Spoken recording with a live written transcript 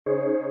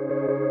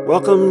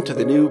Welcome to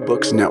the New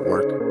Books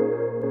Network.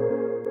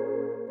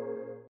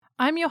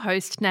 I'm your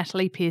host,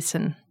 Natali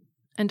Pearson,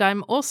 and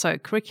I'm also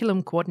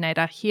Curriculum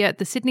Coordinator here at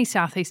the Sydney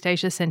Southeast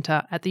Asia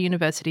Centre at the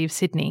University of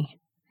Sydney.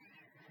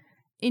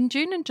 In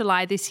June and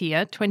July this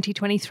year,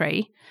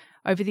 2023,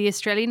 over the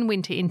Australian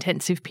winter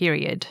intensive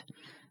period,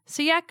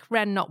 SSEAC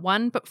ran not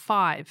one but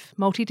 5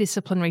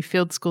 multidisciplinary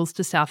field schools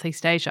to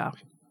Southeast Asia.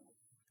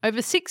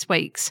 Over 6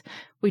 weeks,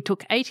 we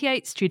took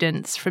 88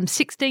 students from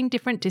 16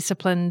 different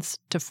disciplines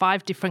to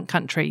 5 different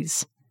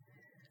countries.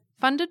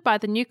 Funded by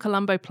the New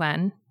Colombo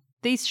Plan,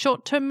 these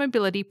short-term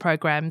mobility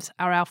programs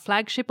are our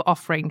flagship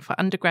offering for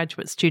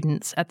undergraduate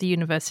students at the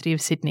University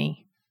of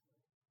Sydney.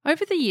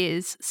 Over the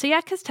years,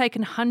 SSEAC has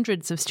taken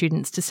hundreds of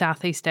students to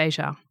Southeast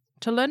Asia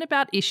to learn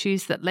about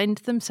issues that lend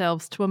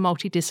themselves to a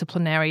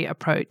multidisciplinary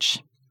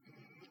approach.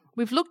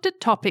 We've looked at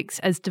topics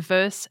as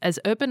diverse as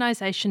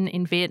urbanisation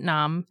in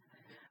Vietnam,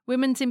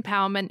 women's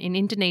empowerment in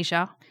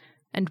Indonesia,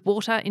 and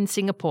water in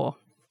Singapore.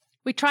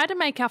 We try to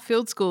make our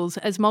field schools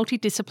as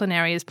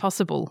multidisciplinary as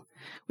possible,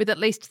 with at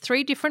least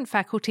 3 different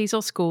faculties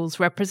or schools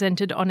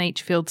represented on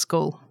each field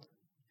school.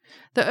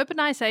 The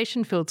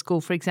urbanisation field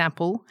school, for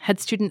example, had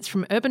students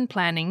from urban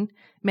planning,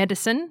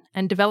 medicine,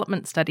 and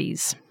development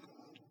studies.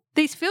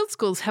 These field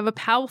schools have a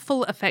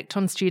powerful effect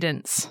on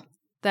students.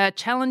 They are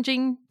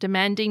challenging,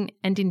 demanding,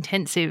 and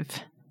intensive.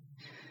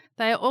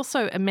 They are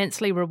also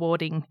immensely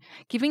rewarding,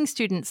 giving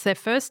students their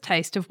first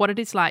taste of what it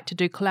is like to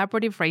do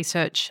collaborative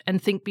research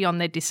and think beyond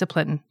their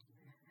discipline.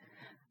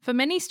 For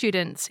many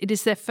students, it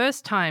is their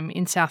first time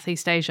in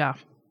Southeast Asia.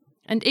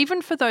 And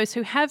even for those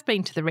who have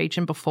been to the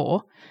region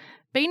before,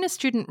 being a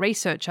student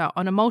researcher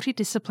on a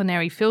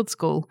multidisciplinary field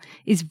school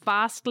is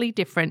vastly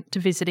different to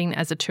visiting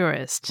as a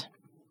tourist.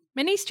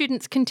 Many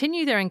students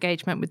continue their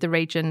engagement with the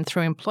region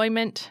through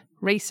employment,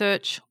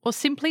 research, or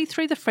simply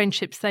through the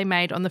friendships they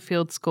made on the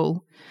field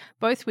school,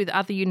 both with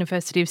other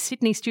University of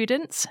Sydney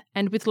students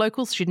and with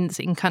local students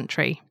in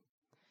country.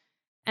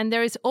 And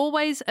there is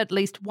always at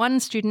least one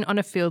student on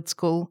a field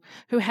school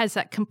who has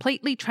that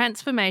completely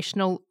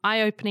transformational,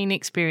 eye-opening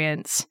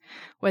experience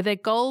where their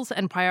goals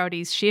and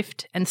priorities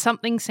shift and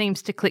something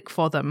seems to click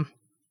for them.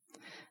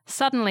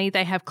 Suddenly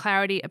they have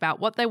clarity about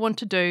what they want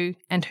to do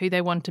and who they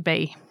want to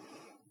be.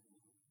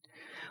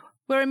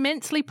 We're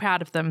immensely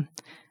proud of them,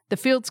 the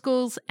field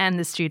schools and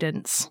the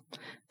students.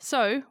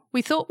 So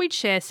we thought we'd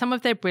share some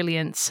of their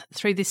brilliance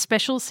through this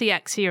special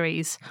SSEAC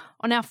series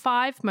on our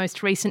 5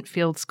 most recent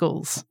field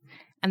schools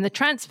and the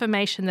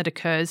transformation that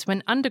occurs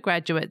when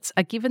undergraduates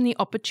are given the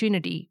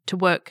opportunity to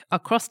work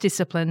across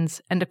disciplines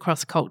and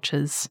across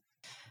cultures.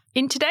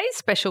 In today's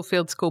special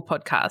Field School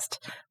podcast,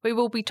 we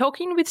will be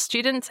talking with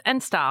students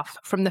and staff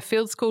from the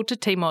Field School to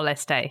Timor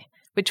Leste,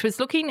 which was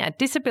looking at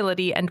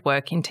disability and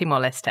work in Timor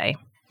Leste.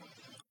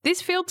 This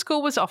field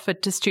school was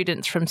offered to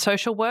students from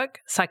social work,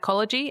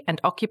 psychology and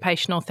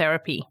occupational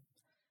therapy.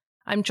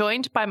 I'm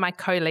joined by my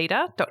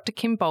co-leader, Dr.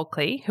 Kim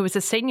Bulkeley, who is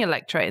a senior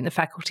lecturer in the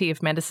Faculty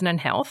of Medicine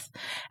and Health,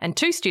 and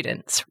 2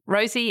 students,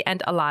 Rosie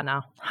and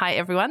Alana. Hi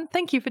everyone,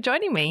 thank you for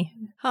joining me.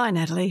 Hi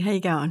Natalie, how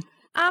you going?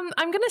 I'm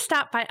going to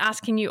start by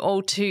asking you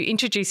all to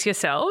introduce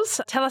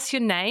yourselves. Tell us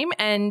your name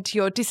and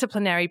your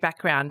disciplinary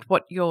background,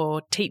 what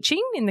you're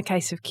teaching in the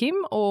case of Kim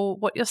or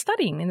what you're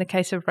studying in the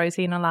case of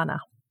Rosie and Alana.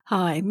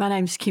 Hi, my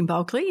name's Kim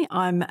Bulkeley.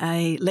 I'm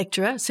a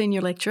lecturer,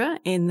 senior lecturer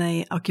in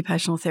the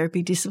occupational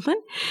therapy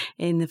discipline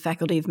in the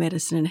Faculty of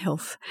Medicine and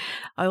Health.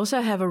 I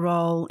also have a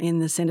role in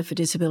the Centre for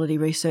Disability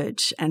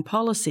Research and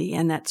Policy,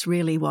 and that's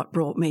really what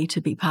brought me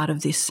to be part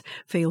of this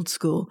field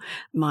school.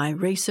 My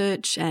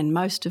research and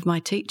most of my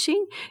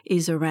teaching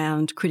is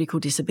around critical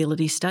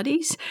disability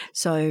studies.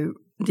 So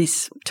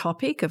this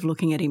topic of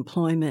looking at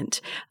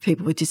employment,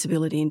 people with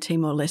disability in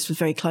Timor Leste was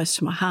very close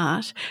to my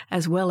heart,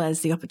 as well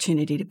as the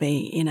opportunity to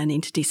be in an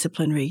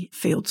interdisciplinary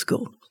field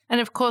school. And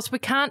of course, we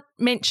can't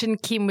mention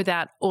Kim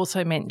without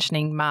also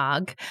mentioning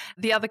Marg,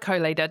 the other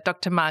co-leader,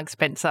 Dr. Marg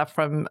Spencer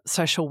from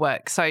Social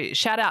Work. So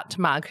shout out to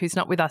Marg, who's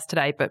not with us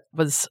today, but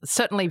was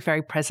certainly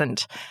very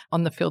present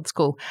on the field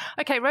school.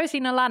 Okay, Rosie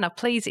and Alana,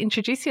 please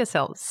introduce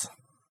yourselves.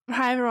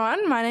 Hi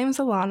everyone, my name's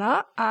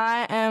Alana.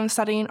 I am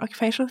studying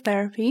occupational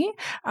therapy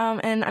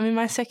and I'm in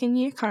my 2nd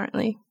year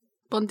currently.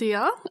 Bon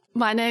dia.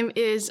 My name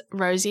is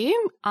Rosie.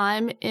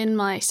 I'm in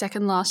my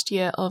 2nd last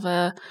year of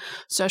a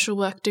social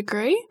work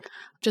degree.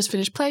 Just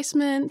finished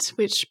placement,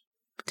 which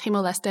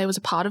Timor Leste was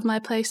a part of my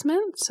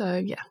placement. So,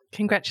 yeah.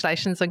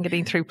 Congratulations on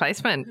getting through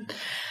placement.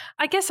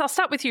 I guess I'll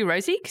start with you,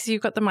 Rosie, because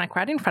you've got the mic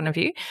right in front of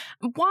you.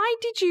 Why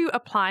did you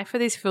apply for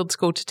this field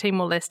school to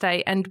Timor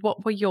Leste and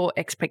what were your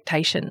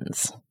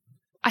expectations?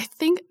 I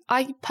think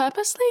I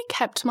purposely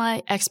kept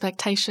my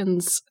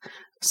expectations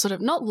sort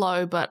of not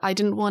low, but I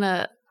didn't want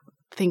to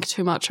think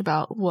too much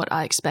about what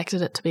I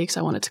expected it to be because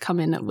I wanted to come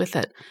in with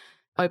an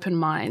open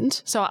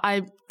mind. So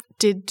I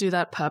did do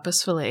that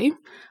purposefully.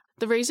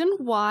 The reason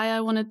why I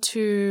wanted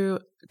to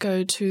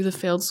go to the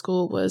field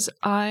school was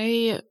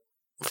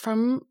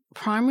from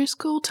primary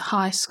school to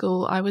high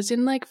school, I was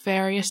in like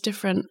various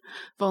different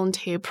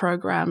volunteer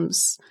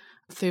programs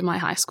through my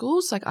high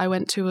schools. Like I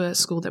went to a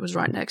school that was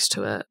right next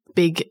to a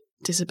big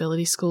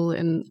disability school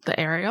in the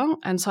area.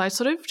 And so I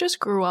sort of just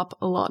grew up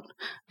a lot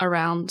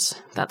around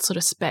that sort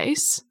of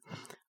space.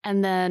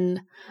 And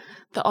then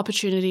the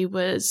opportunity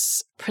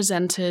was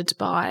presented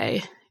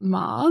by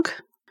Marg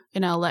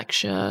in our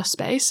lecture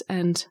space,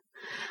 and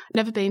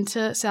never been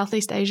to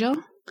Southeast Asia.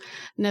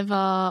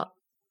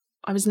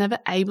 I was never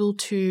able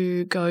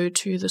to go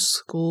to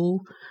the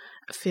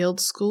field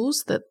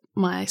schools that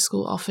my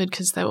school offered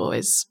because they were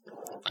always,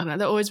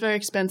 they're always very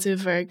expensive,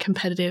 very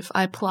competitive.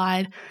 I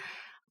applied.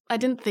 I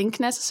didn't think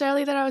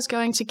necessarily that I was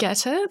going to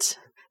get it.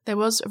 There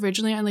was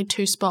originally only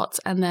 2 spots,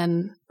 and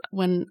then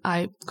when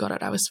I got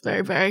it, I was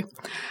very, very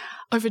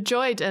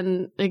overjoyed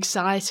and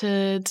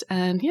excited,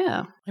 and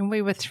yeah. And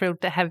we were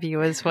thrilled to have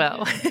you as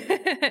well.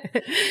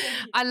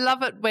 I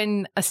love it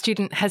when a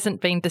student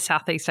hasn't been to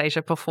Southeast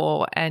Asia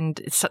before, and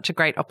it's such a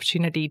great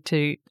opportunity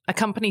to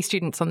accompany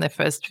students on their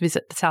first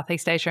visit to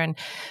Southeast Asia and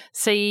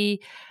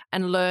see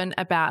and learn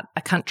about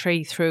a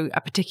country through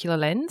a particular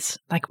lens.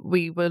 Like,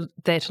 we were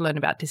there to learn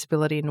about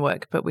disability and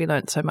work, but we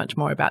learned so much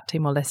more about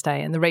Timor Leste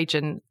and the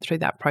region through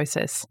that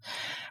process.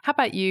 How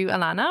about you,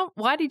 Alana?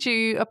 Why did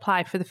you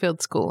apply for the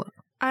field school?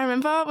 I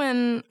remember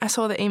when I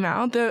saw the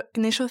email, the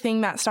initial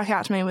thing that stuck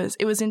out to me was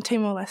it was in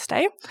Timor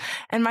Leste,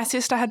 and my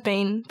sister had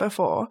been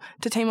before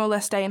to Timor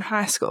Leste in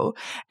high school,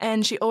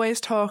 and she always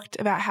talked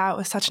about how it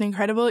was such an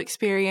incredible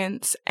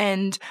experience,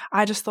 and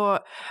I just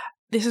thought,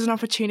 this is an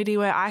opportunity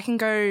where I can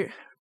go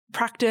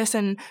practice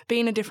and be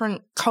in a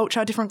different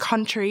culture, different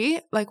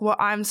country, like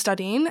what I'm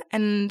studying,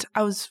 and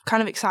I was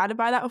kind of excited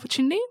by that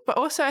opportunity, but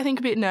also I think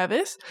a bit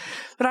nervous,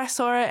 but I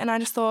saw it and I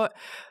just thought,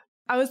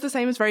 I was the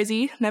same as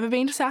Rosie, never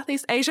been to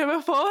Southeast Asia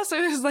before, so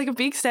it was like a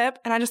big step,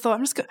 and I just thought,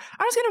 I'm just going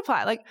to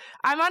apply. Like,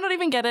 I might not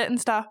even get it and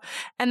stuff.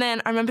 And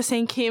then I remember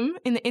seeing Kim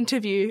in the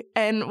interview,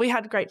 and we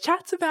had great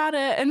chats about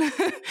it, and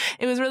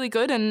it was really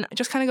good, and I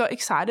just kind of got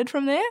excited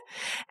from there.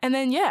 And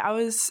then, yeah, I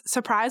was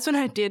surprised when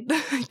I did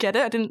get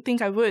it. I didn't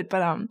think I would,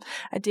 but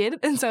I did,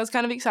 and so I was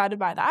kind of excited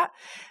by that.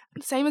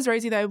 Same as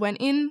Rosie, though, went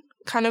in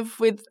kind of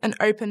with an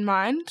open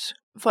mind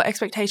for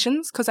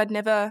expectations, because I'd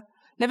never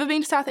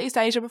been to Southeast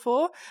Asia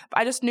before, but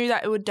I just knew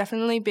that it would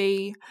definitely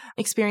be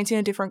experiencing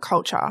a different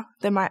culture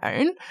than my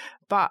own.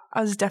 But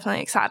I was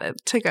definitely excited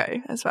to go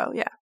as well,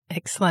 yeah.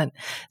 Excellent.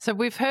 So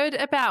we've heard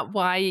about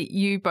why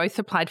you both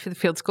applied for the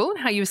field school and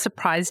how you were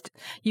surprised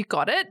you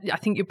got it. I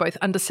think you're both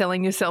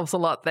underselling yourselves a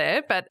lot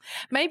there, but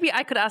maybe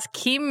I could ask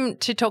Kim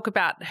to talk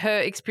about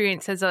her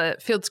experience as a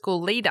field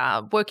school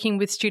leader, working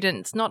with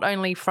students not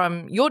only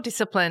from your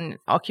discipline,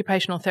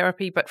 occupational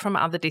therapy, but from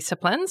other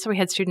disciplines. So we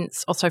had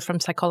students also from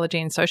psychology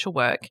and social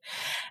work,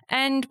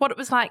 and what it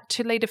was like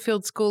to lead a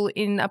field school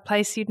in a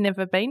place you'd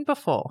never been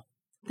before.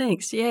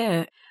 Thanks.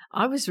 Yeah,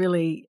 I was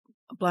really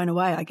blown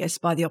away, I guess,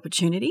 by the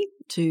opportunity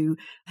to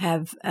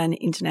have an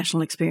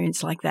international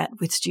experience like that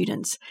with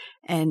students.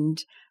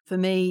 And for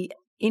me,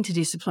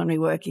 interdisciplinary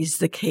work is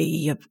the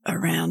key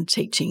around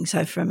teaching.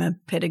 So from a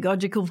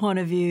pedagogical point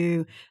of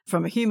view,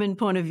 from a human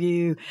point of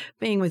view,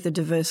 being with a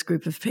diverse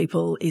group of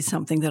people is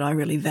something that I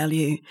really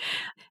value.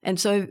 And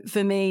so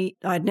for me,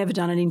 I'd never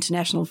done an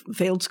international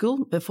field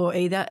school before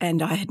either,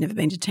 and I had never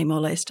been to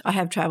Timor Leste. I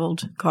have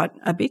travelled quite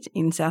a bit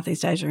in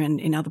Southeast Asia and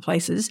in other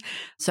places.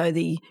 So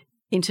the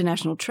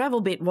international travel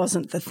bit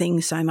wasn't the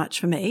thing so much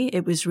for me.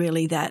 It was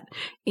really that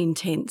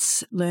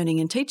intense learning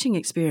and teaching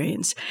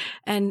experience.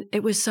 And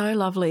it was so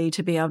lovely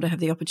to be able to have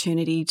the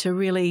opportunity to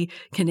really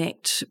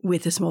connect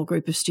with a small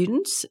group of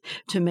students,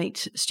 to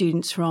meet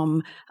students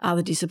from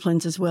other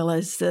disciplines as well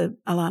as the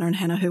Alana and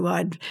Hannah who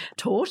I'd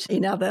taught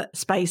in other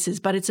spaces.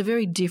 But it's a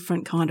very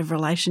different kind of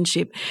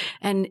relationship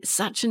and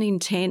such an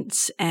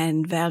intense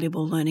and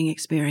valuable learning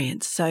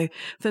experience. So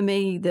for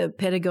me, the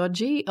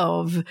pedagogy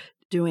of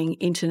doing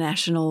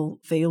international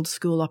field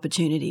school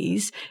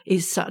opportunities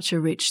is such a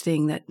rich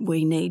thing that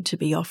we need to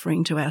be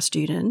offering to our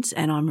students,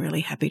 and I'm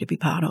really happy to be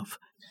part of.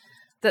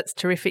 That's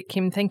terrific,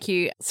 Kim. Thank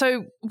you.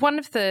 So one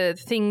of the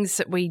things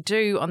that we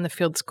do on the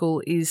field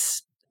school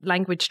is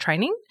language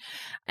training,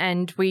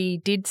 and we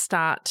did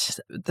start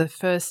the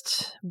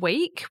first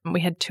week.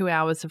 We had 2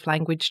 hours of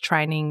language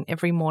training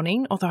every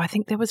morning, although I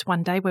think there was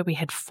one day where we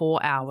had 4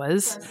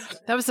 hours.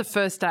 That was the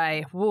first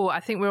day. Whoa, I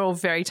think we were all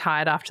very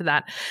tired after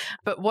that.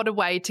 But what a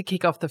way to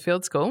kick off the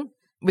field school,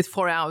 with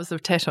 4 hours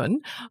of Teton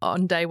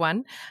on day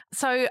one.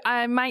 So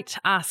I might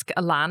ask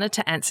Alana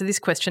to answer this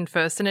question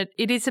first, and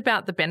it is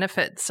about the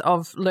benefits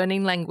of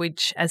learning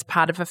language as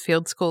part of a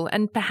field school,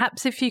 and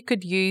perhaps if you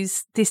could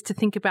use this to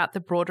think about the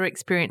broader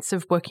experience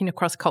of working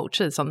across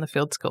cultures on the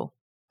field school.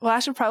 Well, I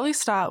should probably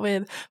start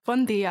with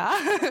Bon dia.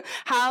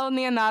 How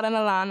ni Natali and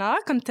Alana,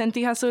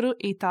 contenti hasuru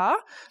ita.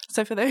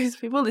 So for those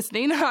people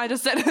listening, I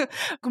just said,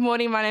 good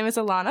morning, my name is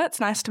Alana. It's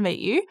nice to meet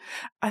you.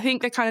 I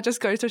think that kind of just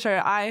goes to show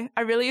I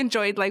really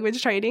enjoyed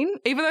language training,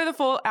 even though the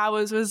 4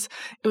 hours was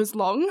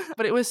long,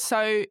 but it was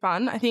so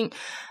fun. I think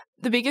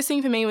the biggest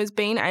thing for me was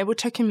being able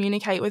to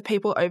communicate with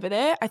people over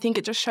there. I think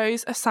it just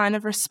shows a sign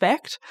of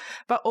respect.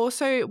 But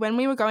also when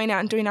we were going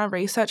out and doing our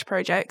research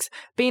projects,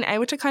 being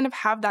able to kind of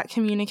have that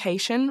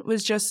communication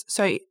was just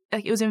so,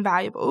 it was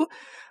invaluable.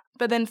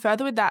 But then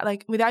further with that,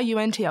 like with our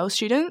UNTL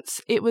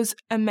students, it was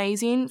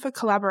amazing for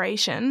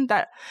collaboration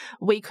that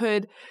we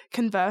could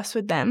converse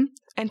with them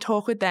and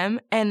talk with them,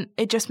 and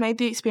it just made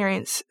the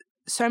experience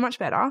so much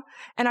better.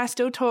 And I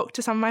still talk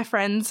to some of my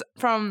friends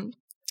from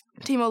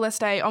Timor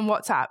Leste on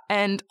WhatsApp,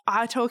 and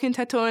I talk in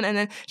Tetun and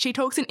then she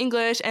talks in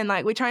English, and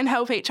like we try and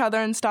help each other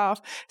and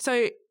stuff.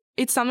 So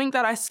it's something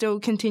that I still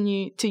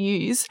continue to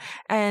use,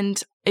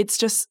 and it's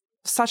just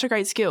such a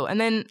great skill. And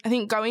then I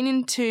think going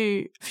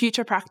into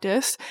future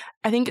practice,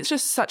 I think it's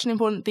just such an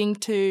important thing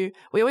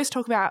we always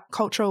talk about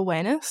cultural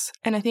awareness,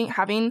 and I think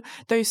having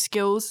those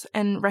skills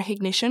and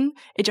recognition,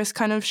 it just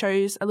kind of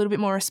shows a little bit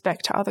more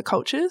respect to other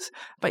cultures.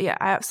 But yeah,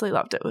 I absolutely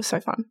loved it. It was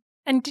so fun.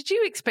 And did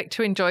you expect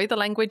to enjoy the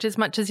language as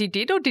much as you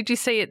did, or did you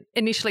see it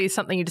initially as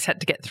something you just had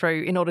to get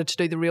through in order to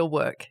do the real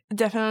work?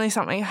 Definitely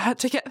something I had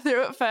to get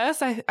through at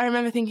first. I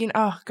remember thinking,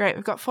 oh, great,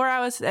 we've got 4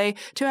 hours today,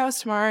 2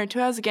 hours tomorrow,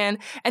 2 hours again,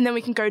 and then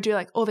we can go do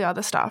like all the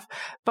other stuff.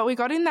 But we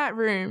got in that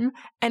room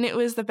and it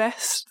was the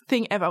best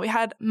thing ever. We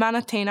had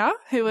Manatina,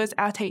 who was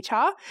our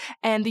teacher,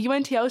 and the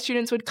UNTL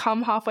students would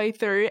come halfway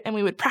through and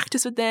we would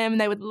practice with them,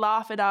 and they would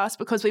laugh at us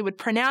because we would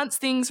pronounce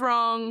things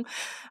wrong,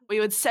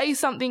 we would say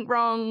something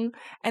wrong,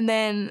 and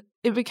then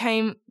it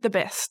became the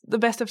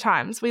best of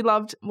times. We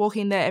loved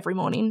walking there every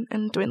morning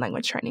and doing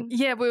language training.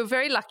 Yeah, we were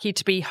very lucky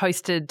to be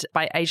hosted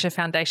by Asia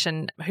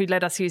Foundation, who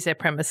let us use their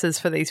premises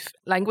for these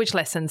language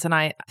lessons. And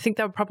I think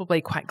they were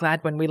probably quite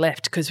glad when we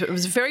left, because it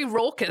was very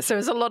raucous. There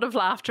was a lot of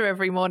laughter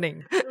every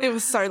morning. It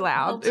was so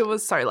loud. It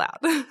was so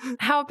loud.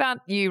 How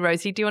about you,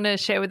 Rosie? Do you want to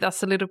share with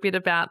us a little bit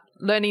about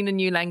learning a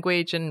new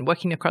language and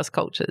working across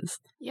cultures?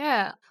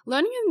 Yeah,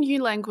 learning a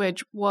new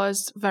language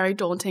was very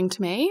daunting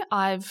to me.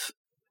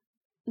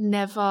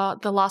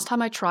 The last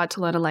time I tried to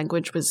learn a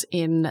language was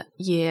in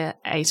year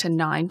 8 and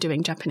 9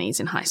 doing Japanese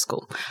in high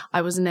school.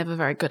 I was never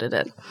very good at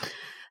it.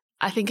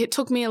 I think it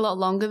took me a lot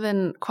longer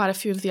than quite a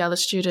few of the other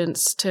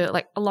students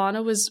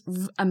Alana was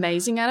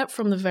amazing at it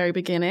from the very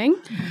beginning,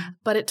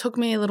 but it took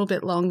me a little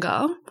bit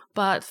longer.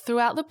 But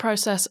throughout the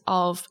process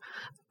of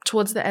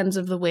towards the ends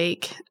of the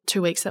week,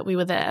 2 weeks that we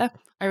were there,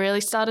 I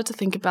really started to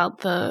think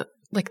about the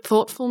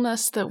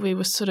thoughtfulness that we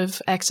were sort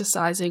of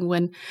exercising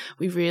when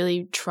we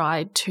really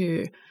tried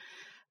to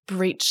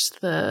breach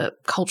the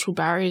cultural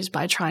barriers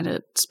by trying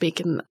to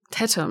speak in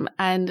Tetum.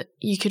 And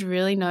you could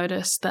really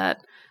notice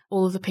that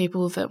all of the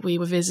people that we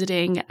were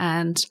visiting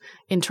and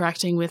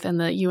interacting with, and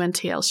the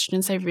UNTL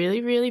students, they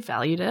really, really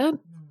valued it.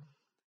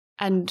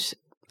 And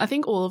I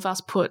think all of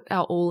us put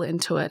our all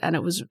into it, and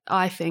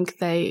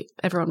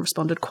everyone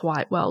responded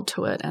quite well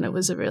to it, and it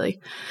was a really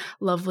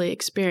lovely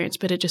experience.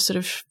 But it just sort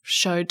of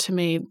showed to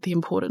me the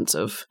importance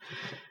of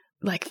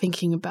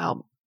thinking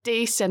about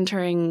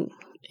decentering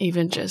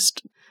even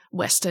just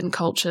Western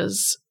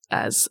cultures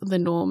as the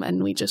norm,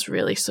 and we just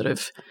really sort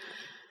of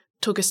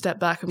took a step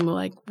back and were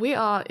like, we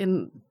are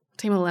in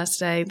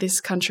Timor-Leste, this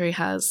country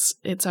has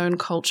its own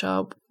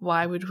culture,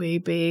 why would we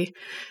be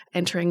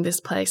entering this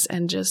place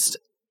and just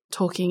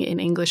talking in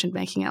English and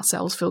making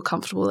ourselves feel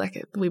comfortable?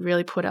 We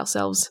really put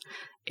ourselves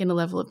in a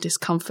level of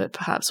discomfort,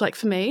 perhaps.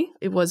 For me,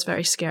 it was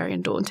very scary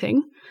and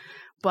daunting,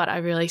 but I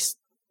really,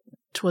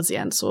 towards the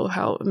end, saw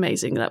how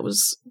amazing that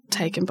was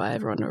taken by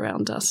everyone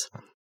around us.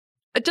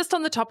 Just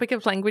on the topic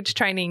of language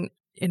training,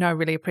 I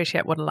really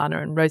appreciate what Alana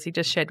and Rosie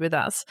just shared with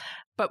us.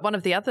 But one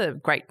of the other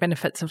great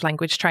benefits of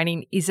language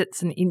training is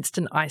it's an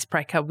instant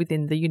icebreaker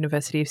within the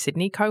University of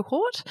Sydney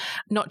cohort,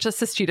 not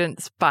just the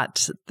students,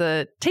 but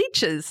the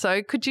teachers.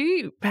 So could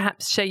you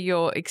perhaps share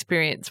your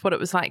experience, what it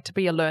was like to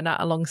be a learner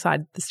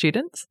alongside the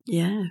students?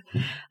 Yeah.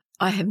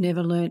 I have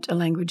never learnt a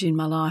language in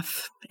my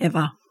life,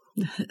 ever.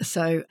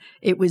 So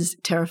it was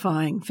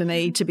terrifying for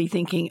me to be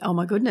thinking, oh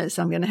my goodness,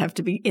 I'm going to have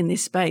to be in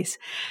this space.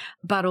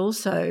 But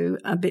also,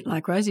 a bit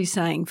like Rosie's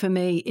saying, for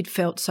me, it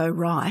felt so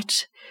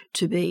right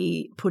to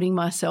be putting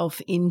myself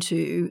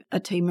into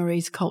a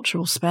Timorese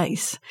cultural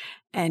space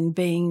and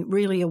being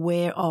really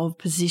aware of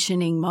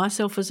positioning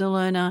myself as a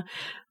learner,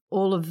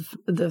 all of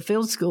the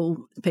field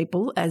school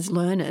people as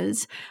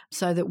learners,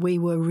 so that we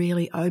were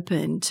really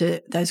open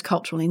to those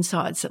cultural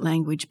insights that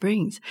language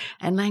brings.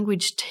 And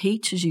language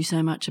teaches you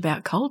so much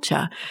about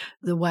culture,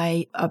 the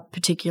way a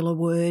particular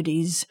word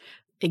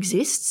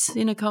exists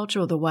in a culture,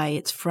 or the way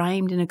it's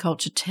framed in a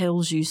culture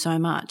tells you so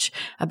much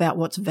about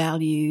what's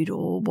valued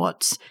or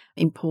what's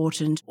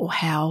important or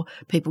how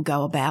people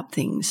go about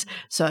things.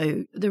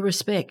 So the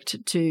respect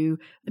to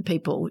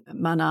people,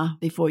 Mana,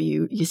 before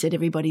you said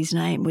everybody's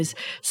name, was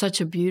such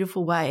a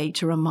beautiful way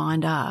to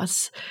remind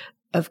us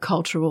of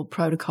cultural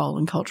protocol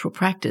and cultural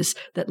practice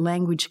that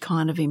language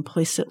kind of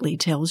implicitly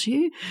tells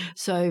you.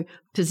 So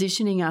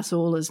positioning us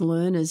all as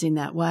learners in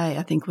that way,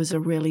 I think, was a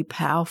really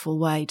powerful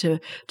way to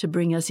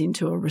bring us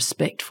into a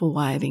respectful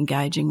way of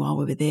engaging while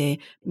we were there,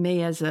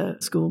 me as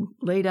a school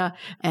leader,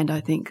 and I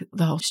think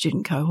the whole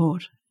student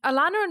cohort.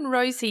 Alana and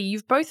Rosie,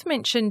 you've both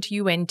mentioned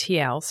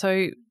UNTL.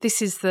 So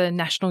this is the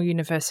National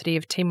University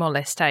of Timor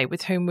Leste,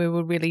 with whom we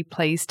were really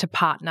pleased to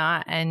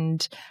partner.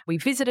 And we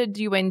visited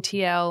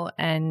UNTL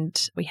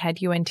and we had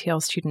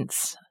UNTL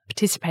students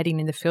participating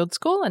in the field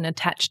school and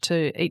attached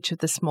to each of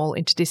the small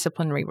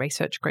interdisciplinary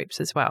research groups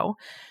as well.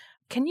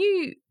 Can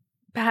you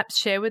perhaps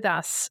share with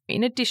us,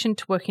 in addition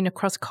to working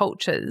across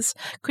cultures,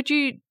 could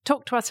you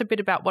talk to us a bit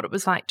about what it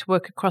was like to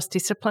work across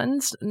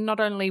disciplines, not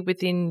only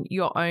within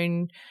your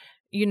own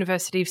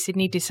University of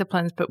Sydney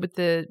disciplines, but with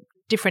the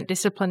different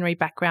disciplinary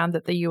background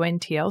that the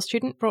UNTL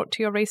student brought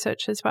to your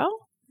research as well?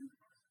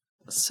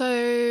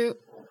 So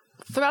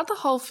throughout the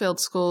whole field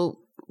school,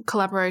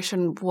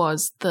 collaboration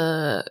was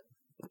the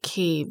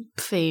key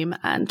theme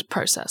and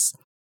process.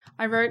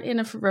 I wrote in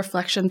a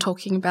reflection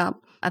talking about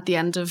at the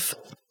end of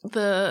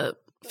the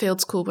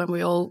field school when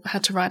we all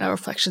had to write our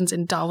reflections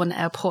in Darwin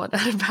Airport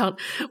at about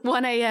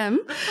 1 a.m.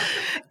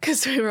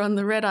 because we were on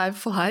the red-eye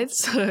flight.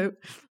 So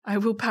I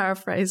will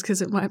paraphrase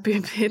because it might be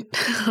a bit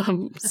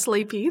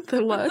sleepy,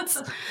 the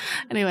words.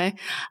 Anyway,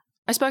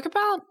 I spoke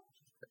about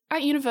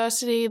at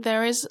university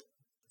there is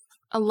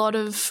a lot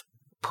of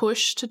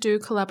push to do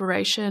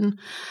collaboration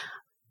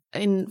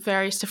in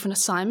various different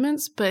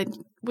assignments, but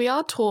we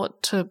are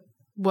taught to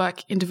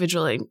work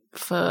individually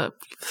for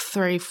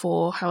 3,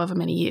 4, however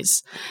many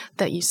years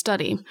that you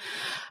study.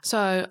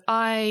 So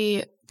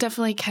I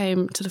definitely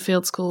came to the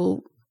field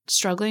school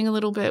struggling a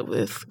little bit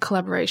with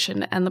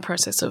collaboration and the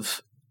process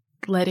of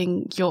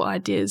letting your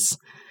ideas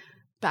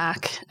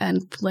back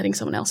and letting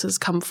someone else's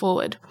come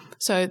forward.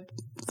 So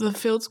the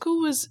field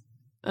school was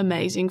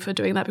amazing for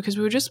doing that because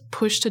we were just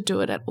pushed to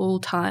do it at all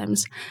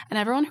times. And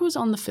everyone who was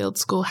on the field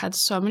school had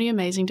so many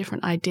amazing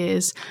different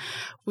ideas.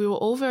 We were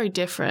all very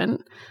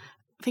different.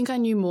 I think I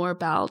knew more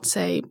about,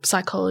 say,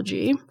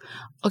 psychology.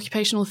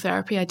 Occupational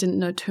therapy I didn't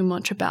know too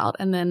much about.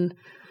 And then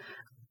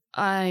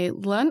I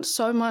learned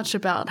so much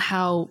about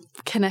how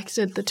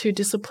connected the two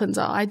disciplines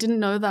are. I didn't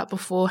know that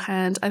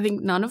beforehand. I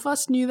think none of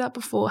us knew that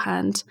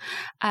beforehand.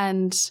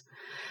 And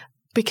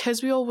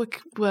because we all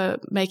were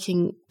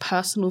making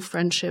personal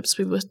friendships,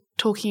 we were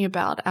talking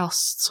about our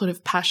sort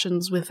of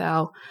passions with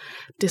our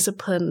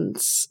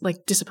disciplines,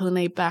 like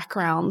disciplinary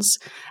backgrounds,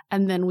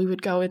 and then we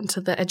would go into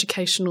the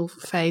educational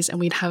phase and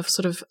we'd have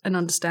sort of an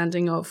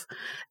understanding of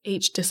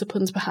each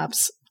discipline's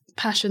perhaps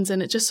passions,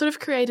 and it just sort of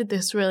created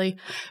this really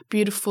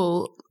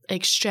beautiful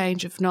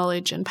exchange of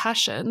knowledge and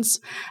passions.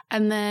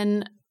 And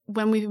then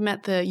when we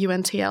met the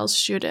UNTL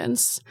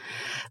students,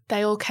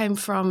 they all came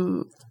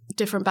from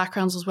different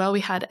backgrounds as well.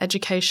 We had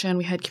education,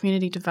 we had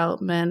community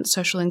development,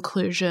 social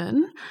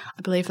inclusion.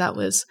 I believe that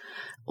was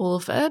all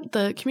of it.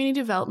 The community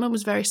development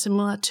was very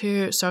similar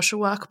to social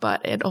work,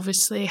 but it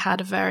obviously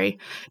had a very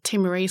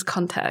Timorese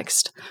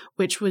context,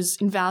 which was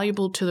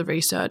invaluable to the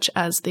research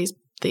as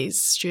these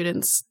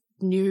students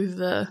knew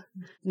the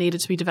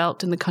needed to be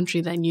developed in the country.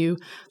 They knew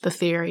the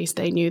theories,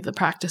 they knew the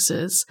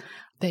practices,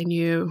 they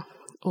knew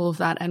all of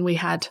that. And we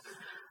had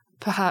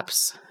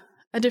perhaps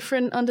a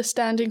different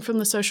understanding from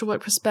the social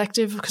work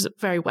perspective because it's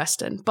very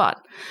Western. But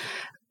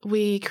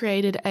we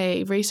created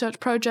a research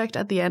project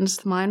at the end.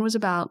 Mine was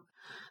about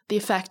the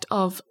effect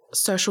of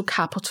social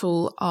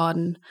capital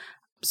on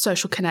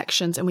social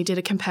connections, and we did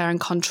a compare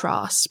and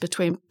contrast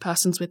between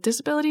persons with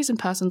disabilities and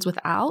persons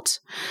without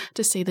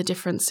to see the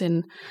difference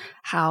in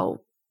how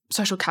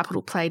social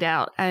capital played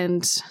out.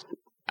 And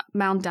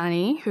Mount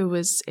Danny, who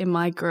was in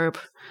my group,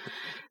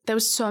 there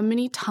was so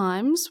many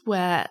times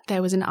where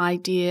there was an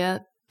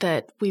idea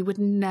that we would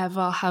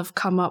never have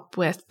come up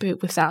with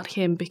without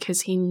him,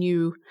 because he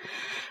knew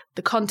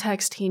the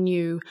context, he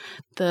knew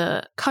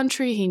the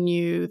country, he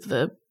knew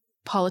the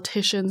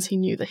politicians, he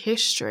knew the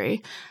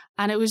history.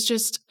 And it was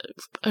just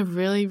a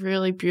really,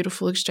 really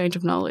beautiful exchange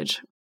of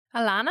knowledge.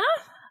 Alana?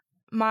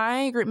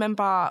 My group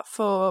member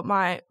for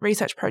my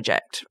research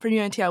project from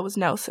UNTL was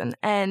Nelson,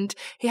 and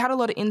he had a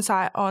lot of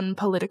insight on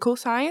political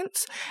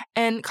science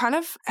and kind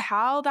of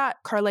how that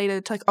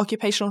correlated to like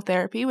occupational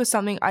therapy was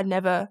something I'd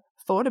never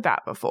thought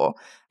about before,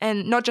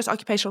 and not just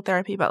occupational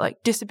therapy, but like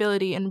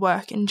disability and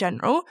work in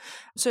general.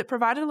 So it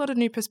provided a lot of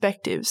new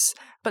perspectives.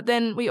 But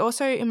then we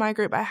also, in my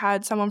group, I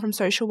had someone from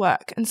social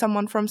work and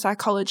someone from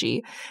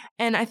psychology.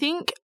 And I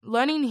think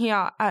learning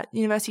here at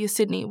University of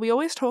Sydney, we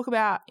always talk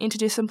about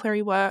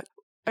interdisciplinary work,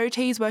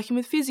 OTs working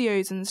with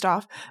physios and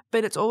stuff,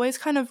 but it's always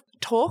kind of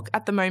talk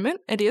at the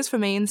moment. It is for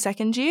me in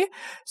second year.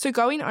 So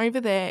going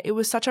over there, it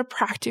was such a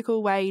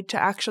practical way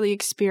to actually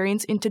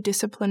experience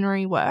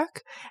interdisciplinary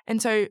work.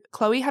 And so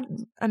Chloe had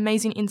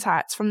amazing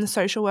insights from the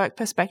social work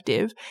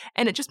perspective,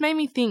 and it just made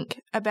me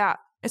think about,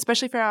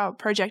 especially for our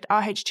project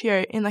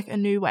RH2O, in like a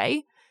new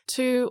way.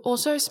 To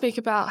also speak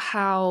about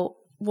how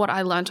what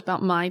I learned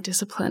about my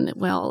discipline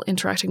while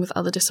interacting with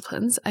other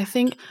disciplines, I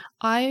think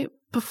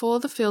before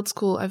the field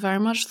school, I very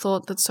much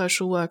thought that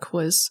social work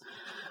was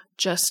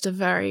just a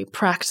very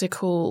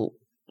practical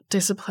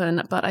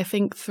discipline. But I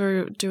think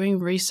through doing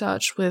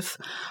research with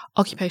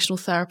occupational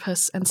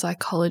therapists and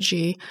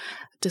psychology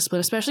discipline,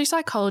 especially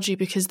psychology,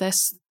 because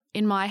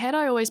in my head,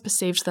 I always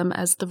perceived them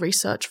as the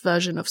research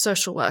version of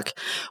social work,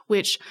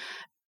 which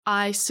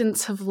I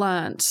since have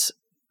learnt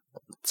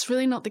it's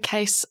really not the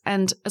case.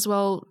 And as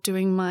well,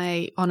 doing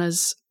my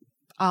honours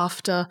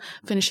after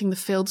finishing the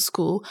field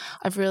school,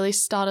 I've really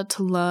started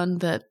to learn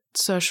that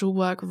social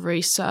work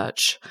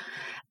research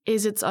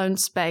is its own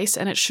space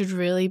and it should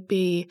really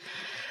be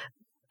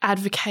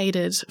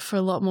advocated for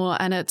a lot more,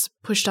 and it's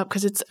pushed up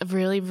because it's a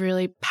really,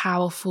 really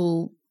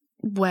powerful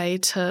way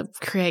to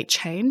create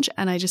change.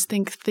 And I just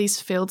think these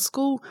field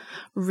school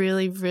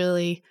really,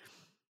 really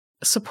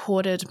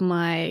supported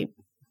my,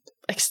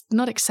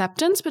 not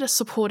acceptance, but it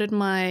supported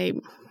my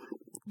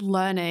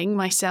learning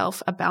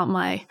myself about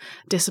my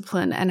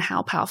discipline and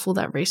how powerful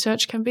that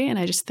research can be. And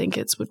I just think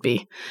it would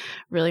be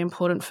really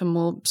important for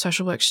more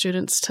social work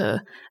students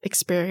to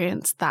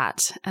experience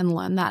that and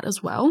learn that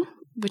as well,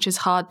 which is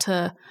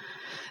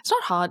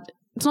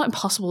it's not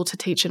impossible to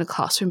teach in a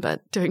classroom,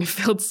 but doing a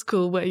field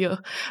school where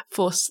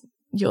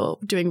you're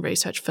doing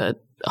research for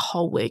a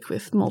whole week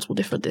with multiple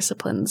different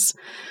disciplines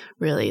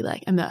really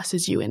like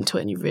immerses you into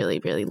it, and you really,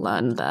 really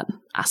learn that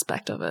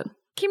aspect of it.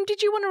 Kim,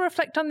 did you want to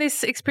reflect on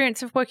this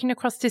experience of working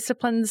across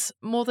disciplines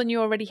more than you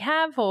already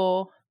have,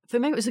 or? For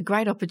me, it was a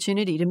great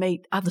opportunity to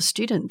meet other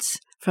students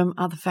from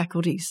other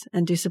faculties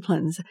and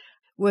disciplines.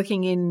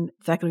 Working in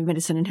Faculty of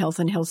Medicine and Health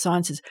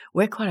Sciences,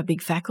 we're quite a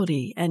big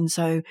faculty, and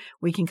so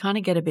we can kind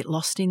of get a bit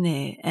lost in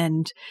there.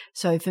 And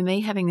so for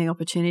me, having the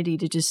opportunity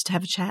to just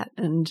have a chat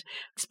and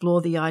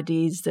explore the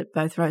ideas that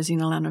both Rosie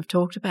and Alana have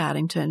talked about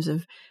in terms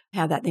of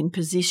how that then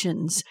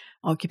positions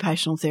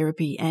occupational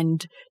therapy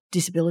and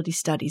disability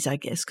studies, I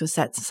guess, because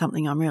that's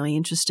something I'm really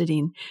interested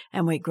in.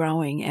 And we're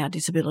growing our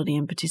disability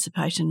and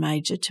participation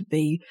major to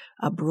be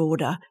a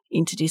broader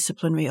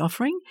interdisciplinary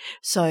offering.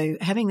 So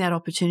having that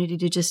opportunity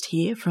to just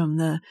hear from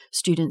the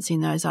students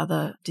in those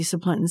other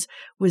disciplines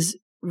was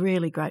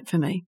really great for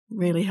me,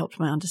 really helped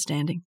my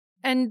understanding.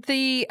 And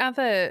the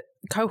other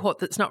cohort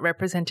that's not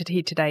represented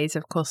here today is,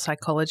 of course,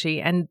 psychology,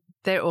 and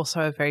they're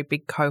also a very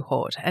big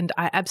cohort. And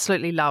I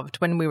absolutely loved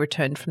when we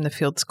returned from the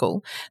field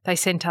school, they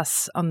sent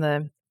us on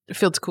the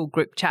field school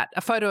group chat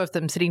a photo of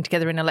them sitting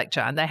together in a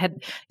lecture, and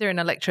they're in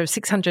a lecture of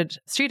 600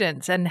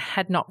 students and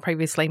had not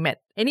previously met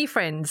any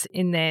friends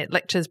in their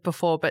lectures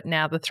before, but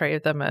now the three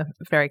of them are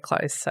very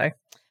close. So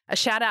a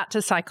shout out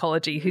to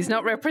psychology, who's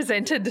not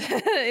represented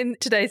in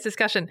today's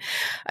discussion.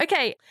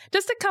 Okay,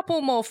 just a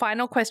couple more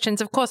final questions.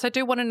 Of course, I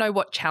do want to know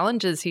what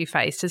challenges you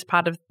faced as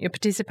part of your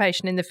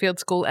participation in the field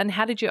school, and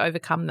how did you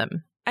overcome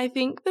them? I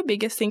think the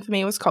biggest thing for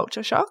me was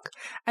culture shock.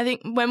 I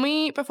think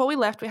before we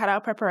left, we had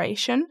our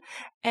preparation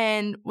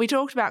and we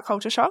talked about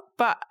culture shock.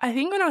 But I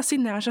think when I was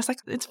sitting there, I was just like,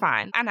 it's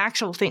fine. An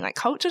actual thing, like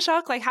culture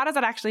shock, like how does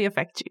that actually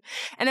affect you?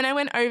 And then I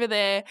went over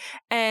there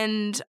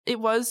and it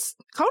was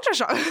culture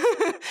shock.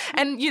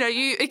 And,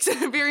 you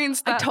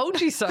experienced that. I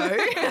told you so.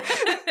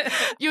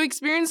 You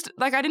experienced,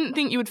 like, I didn't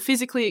think you would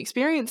physically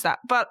experience that,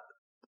 but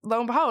lo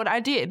and behold, I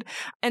did.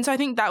 And so I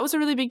think that was a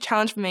really big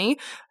challenge for me.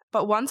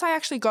 But once I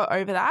actually got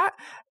over that,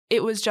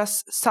 it was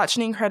just such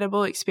an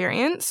incredible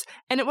experience.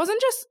 And it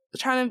wasn't just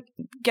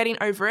getting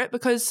over it,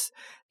 because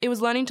it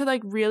was learning to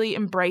like really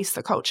embrace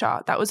the culture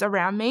that was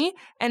around me.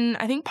 And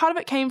I think part of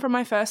it came from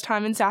my first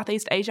time in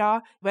Southeast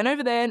Asia. Went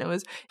over there and it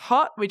was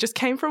hot. We just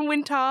came from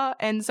winter.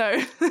 And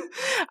so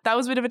that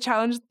was a bit of a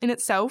challenge in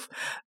itself,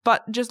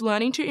 but just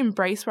learning to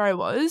embrace where I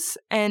was.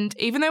 And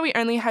even though we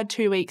only had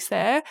 2 weeks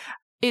there,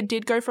 it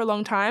did go for a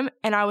long time.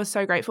 And I was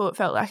so grateful it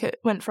felt like it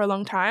went for a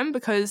long time,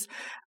 because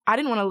I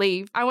didn't want to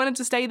leave. I wanted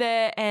to stay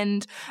there,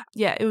 and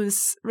yeah, it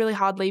was really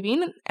hard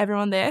leaving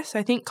everyone there. So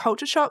I think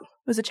culture shock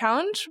was a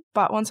challenge,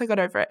 but once I got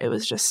over it, it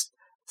was just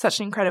such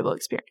an incredible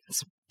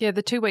experience. Yeah,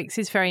 the 2 weeks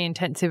is very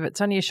intensive. It's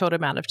only a short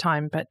amount of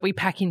time, but we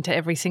pack into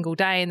every single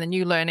day, and the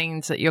new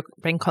learnings that you're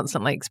being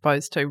constantly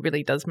exposed to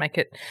really does make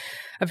it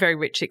a very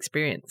rich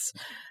experience.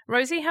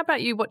 Rosie, how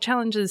about you? What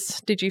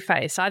challenges did you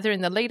face, either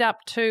in the lead up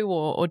to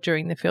or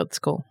during the field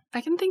school?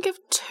 I can think of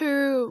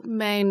two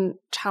main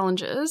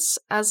challenges.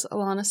 As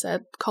Alana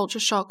said, culture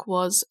shock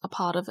was a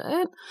part of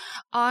it.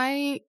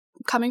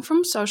 Coming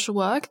from social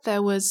work,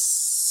 there was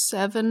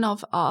 7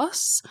 of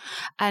us,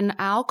 and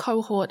our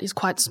cohort is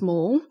quite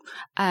small.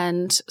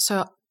 And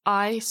so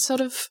I sort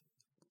of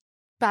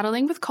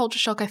battling with culture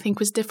shock, I think,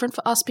 was different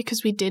for us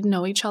because we did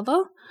know each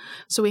other.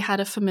 So we had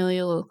a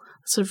familial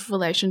sort of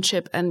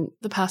relationship, and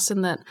the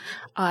person that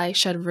I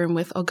shared a room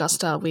with,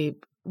 Augusta, we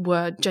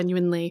were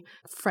genuinely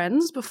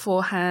friends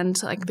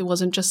beforehand. Like, there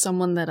wasn't just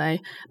someone that I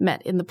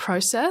met in the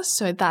process.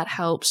 So that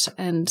helped,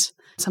 and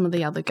some of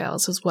the other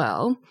girls as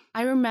well.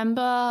 I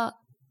remember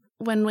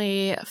when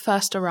we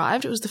first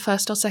arrived, it was the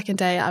first or second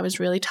day, I was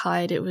really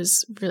tired. It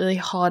was really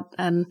hot,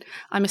 and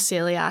I'm a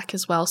celiac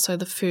as well, so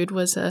the food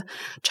was a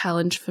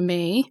challenge for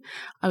me.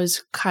 I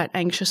was quite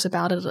anxious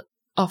about it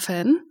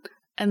often.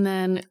 And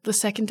then the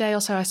second day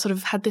or so, I sort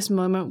of had this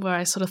moment where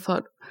I sort of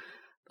thought,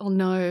 oh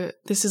no,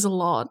 this is a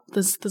lot.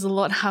 There's a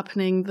lot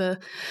happening.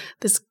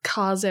 There's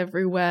cars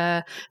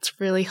everywhere. It's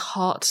really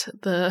hot.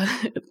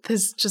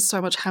 There's just so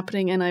much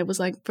happening. And I was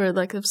like, for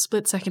like a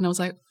split second, I was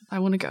like, I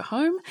want to go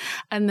home.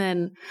 And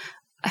then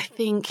I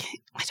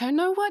don't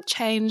know what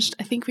changed.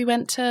 I think we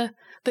went to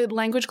the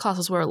language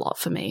classes were a lot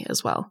for me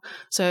as well.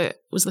 So it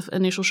was the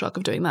initial shock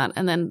of doing that.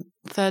 And then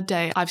third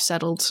day, I've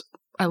settled.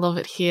 I love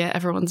it here.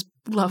 Everyone's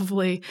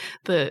lovely.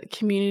 The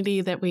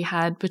community that we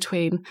had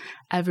between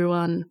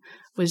everyone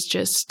was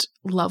just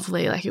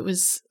lovely. Like,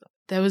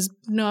 There was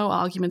no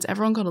arguments.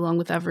 Everyone got along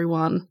with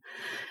everyone.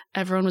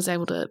 Everyone was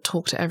able to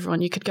talk to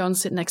everyone. You could go and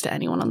sit next to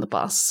anyone on the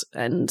bus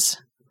and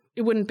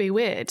it wouldn't be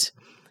weird.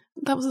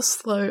 That was a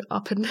slow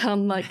up and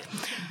down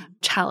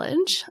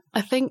challenge.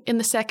 I think in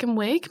the second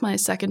week, my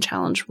second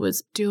challenge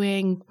was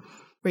doing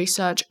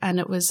research, and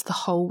it was the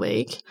whole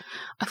week.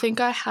 I think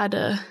I had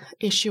a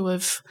issue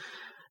of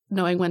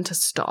knowing when to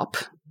stop.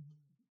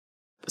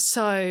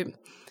 So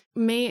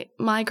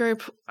my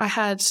group, I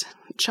had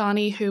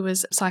Chani, who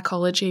was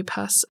psychology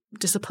plus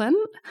discipline,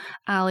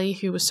 Ali,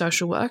 who was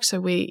social work.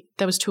 So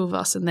there was two of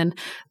us, and then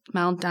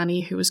Mal and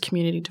Danny, who was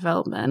community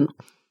development.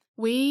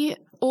 We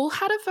all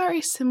had a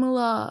very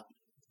similar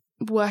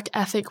work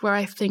ethic where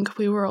I think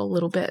we were a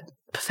little bit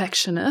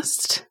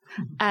perfectionist,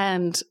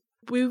 and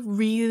we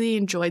really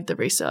enjoyed the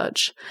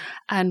research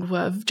and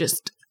were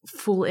just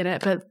full in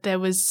it. But there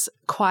was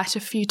quite a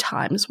few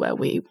times where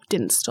we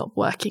didn't stop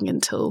working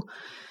until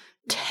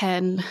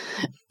 10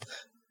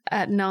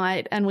 at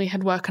night, and we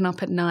had woken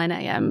up at 9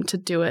 a.m. to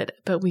do it,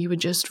 but we were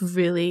just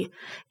really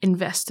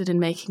invested in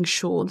making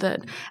sure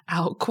that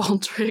our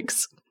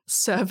Qualtrics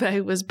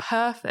survey was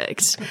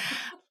perfect.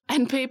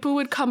 And people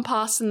would come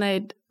past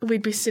and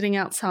we'd be sitting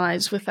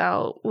outside with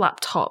our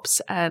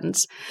laptops, and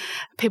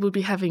people would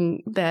be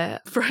having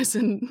their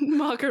frozen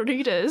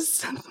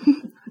margaritas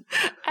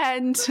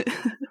and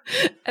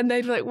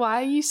they'd be like,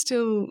 why are you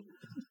still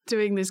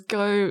doing this?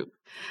 Go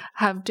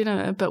have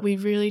dinner. But we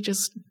really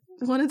just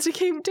wanted to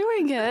keep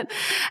doing it.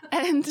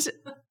 And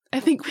I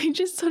think we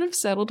just sort of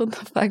settled on the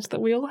fact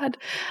that we all had,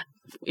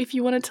 if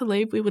you wanted to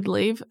leave, we would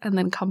leave and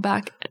then come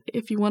back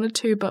if you wanted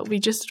to, but we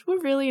just were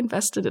really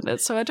invested in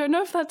it. So I don't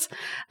know if that's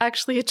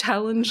actually a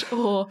challenge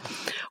or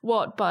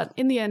what, but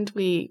in the end,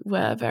 we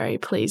were very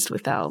pleased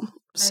with our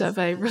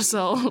survey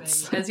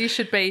results. As you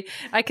should be.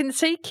 I can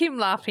see Kim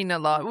laughing a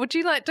lot. Would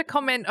you like to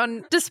comment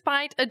on,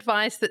 despite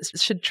advice that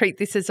should treat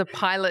this as a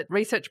pilot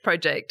research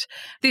project,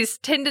 this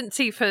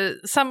tendency for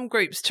some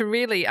groups to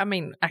really,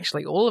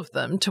 actually all of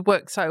them, to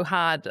work so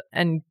hard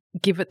and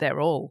give it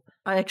their all?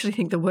 I actually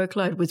think the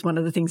workload was one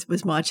of the things that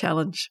was my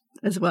challenge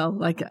as well.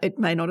 It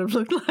may not have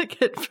looked like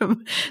it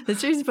from the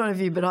student's point of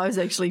view, but I was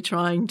actually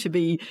trying to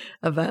be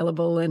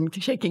available and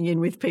checking in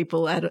with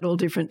people at all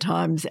different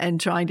times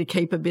and trying to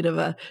keep a bit of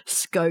a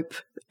scope,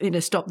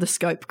 stop the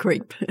scope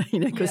creep,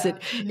 because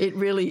it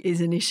really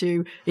is an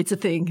issue. It's a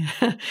thing.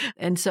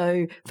 And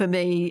so for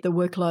me, the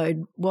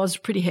workload was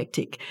pretty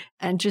hectic,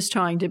 and just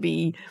trying to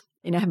be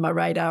have my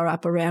radar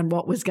up around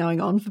what was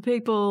going on for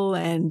people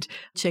and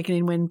checking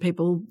in when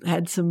people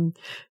had some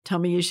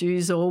tummy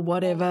issues or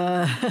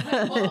whatever,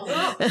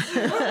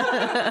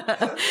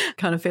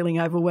 kind of feeling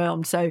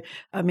overwhelmed. So,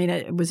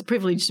 it was a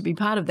privilege to be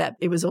part of that.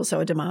 It was also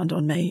a demand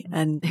on me,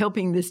 and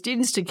helping the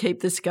students to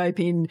keep the scope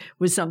in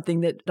was something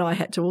that I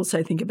had to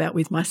also think about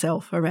with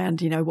myself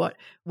around,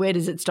 where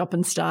does it stop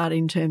and start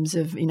in terms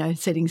of,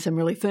 setting some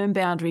really firm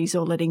boundaries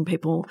or letting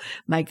people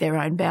make their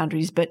own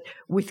boundaries, but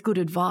with good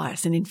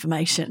advice and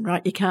information,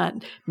 right? You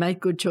can't make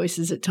good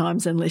choices at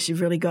times unless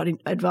you've really got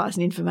advice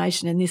and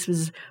information. And this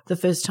was the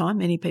first time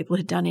many people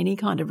had done any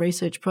kind of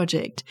research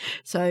project.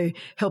 So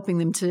helping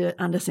them to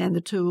understand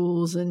the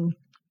tools and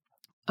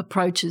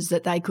approaches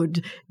that they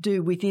could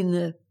do within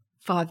the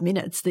 5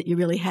 minutes that you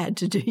really had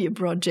to do your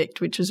project,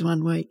 which was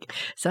 1 week.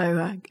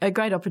 So a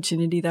great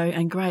opportunity though,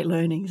 and great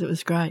learnings. It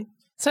was great.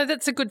 So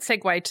that's a good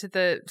segue to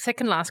the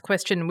second last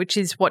question, which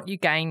is what you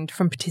gained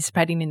from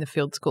participating in the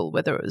field school,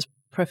 whether it was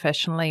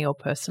professionally or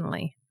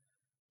personally.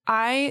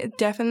 I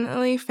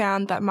definitely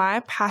found that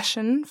my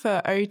passion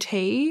for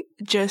OT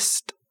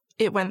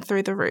it went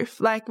through the roof.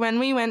 When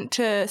we went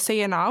to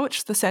CNR, which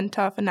is the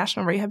Centre for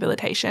National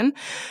Rehabilitation,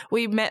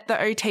 we met the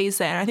OTs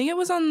there. And I think it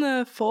was on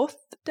the 4th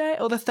day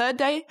or the 3rd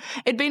day.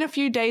 It'd been a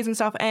few days and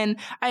stuff. And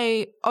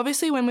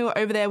obviously when we were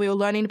over there, we were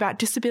learning about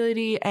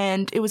disability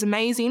and it was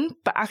amazing.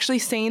 But actually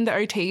seeing the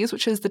OTs,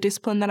 which is the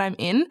discipline that I'm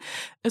in, it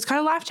was kind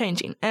of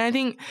life-changing. And I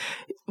think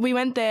we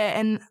went there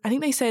and I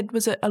think they said,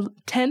 was it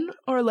 10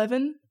 or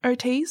 11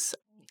 OTs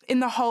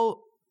in the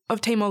whole of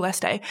Timor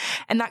Leste?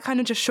 And that kind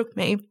of just shook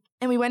me.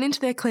 And we went into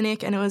their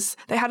clinic and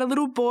they had a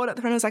little board at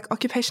the front. It was like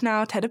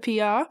occupational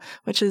terapia,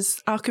 which is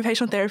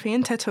occupational therapy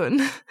in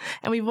Tetun.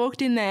 And we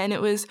walked in there and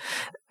it was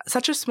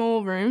such a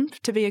small room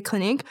to be a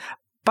clinic,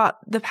 but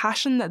the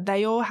passion that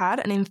they all had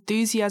and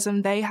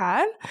enthusiasm they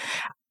had,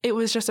 it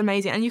was just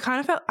amazing. And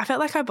I felt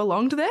like I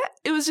belonged there.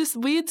 It was just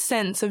weird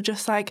sense of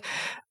just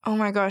oh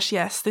my gosh,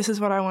 yes, this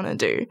is what I want to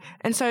do.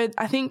 And so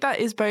I think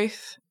that is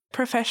both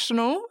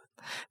professional,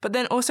 but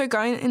then also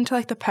going into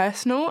the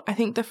personal, I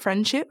think the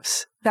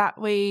friendships that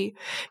we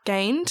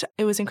gained,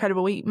 it was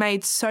incredible. We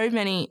made so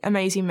many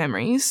amazing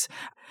memories.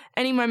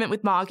 Any moment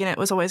with Marg in it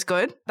was always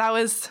good. That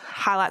was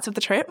highlights of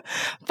the trip.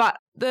 But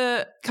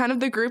the kind of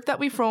the group that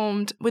we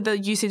formed with the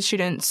USyd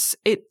students,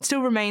 it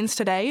still remains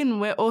today, and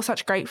we're all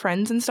such great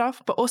friends and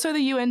stuff. But also the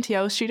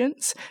UNTL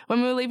students,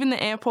 when we were leaving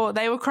the airport,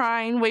 they were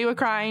crying, we were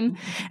crying,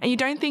 and you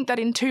don't think that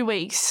in 2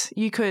 weeks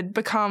you could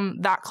become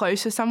that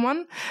close to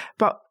someone,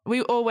 but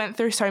we all went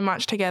through so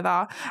much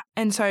together,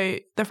 and so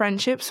the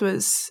friendships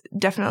was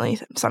definitely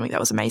something that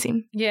was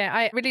amazing. Yeah,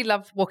 I really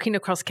love walking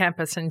across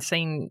campus and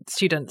seeing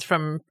students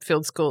from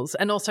field schools,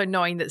 and also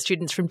knowing that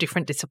students from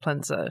different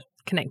disciplines are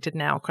connected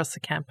now across the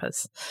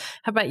campus.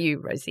 How about you,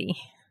 Rosie?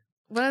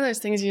 One of those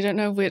things you don't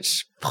know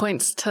which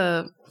points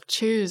to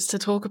choose to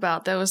talk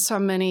about. There were so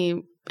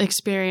many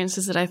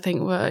experiences that I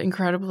think were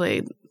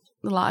incredibly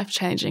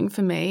life-changing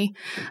for me.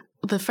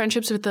 The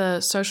friendships with the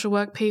social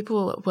work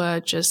people were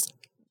just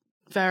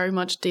very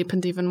much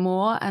deepened even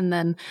more. And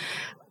then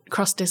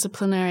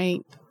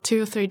cross-disciplinary,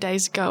 2 or 3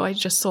 days ago, I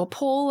just saw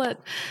Paul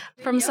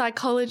from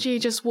psychology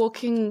just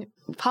walking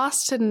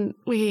past, and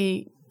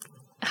we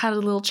had a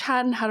little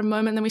chat and had a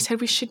moment. And then we said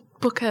we should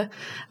book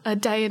a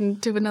day and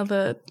do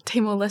another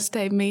Timor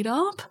Leste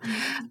meetup.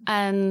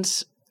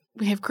 And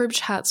we have group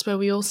chats where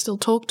we all still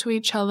talk to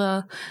each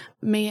other.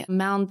 Me,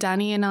 Mal,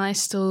 Danny and I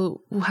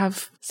still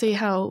see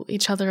how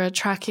each other are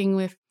tracking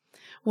with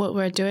what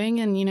we're doing.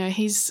 And, you know,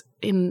 he's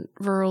in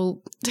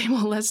rural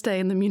Timor Leste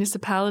in the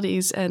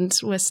municipalities, and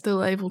we're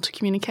still able to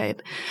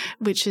communicate,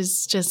 which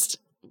is just,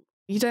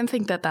 you don't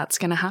think that that's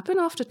going to happen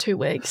after 2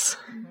 weeks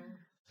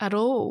at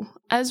all.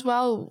 As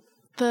well,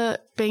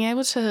 being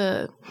able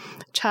to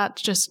chat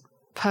just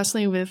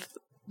personally with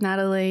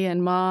Natali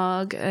and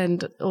Marg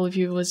and all of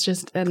you was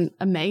just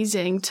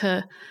amazing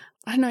to,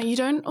 I don't know, you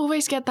don't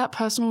always get that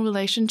personal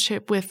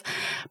relationship with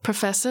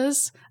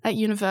professors at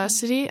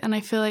university. And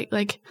I feel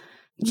like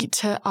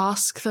to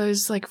ask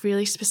those like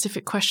really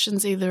specific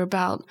questions, either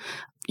about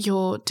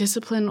your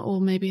discipline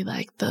or maybe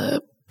like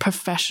the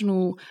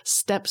professional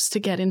steps to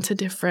get into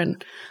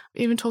different,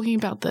 even talking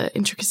about the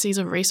intricacies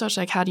of research,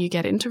 like how do you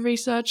get into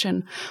research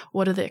and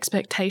what are the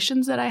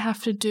expectations that I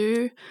have to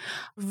do.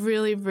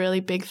 Really,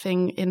 really big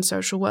thing in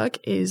social work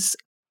is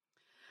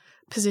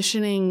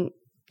positioning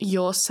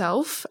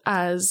yourself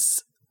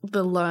as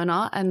the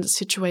learner and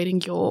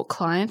situating your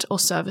client or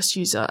service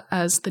user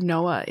as the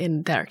knower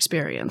in their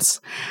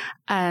experience.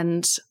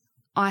 And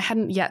I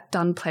hadn't yet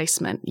done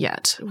placement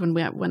yet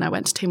when I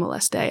went to Timor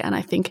Leste, and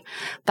I think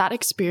that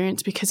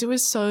experience, because it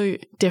was so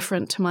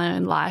different to my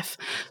own life,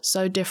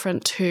 so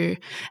different to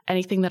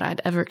anything that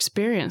I'd ever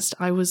experienced,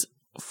 I was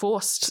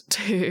forced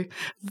to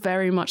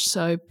very much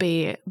so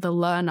be the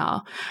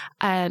learner.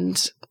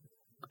 And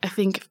I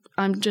think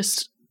I'm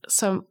just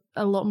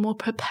a lot more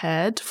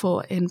prepared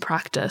for in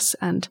practice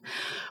and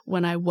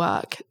when I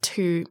work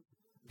to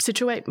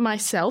situate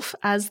myself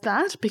as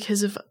that,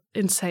 because of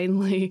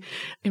insanely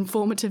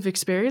informative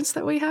experience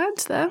that we had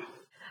there.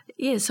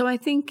 Yeah, so I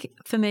think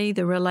for me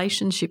the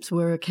relationships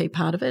were a key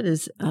part of it,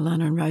 as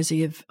Alana and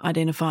Rosie have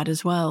identified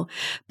as well.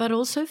 But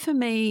also for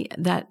me,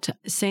 that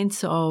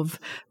sense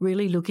of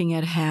really looking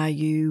at how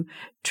you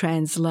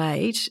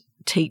translate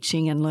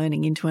teaching and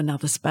learning into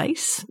another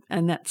space.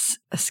 And that's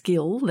a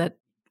skill that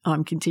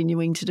I'm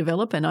continuing to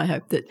develop, and I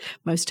hope that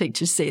most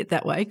teachers see it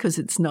that way, because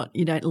it's not,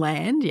 you don't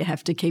land, you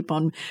have to keep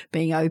on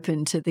being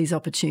open to these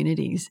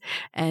opportunities.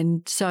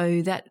 And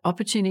so that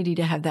opportunity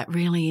to have that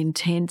really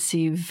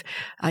intensive,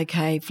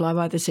 okay, fly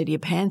by the seat of your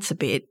pants a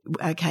bit,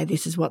 okay,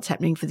 this is what's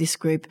happening for this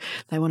group.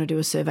 They want to do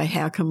a survey.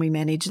 How can we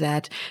manage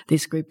that?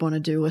 This group want to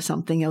do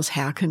something else.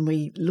 How can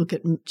we look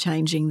at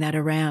changing that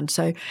around?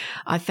 So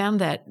I found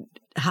that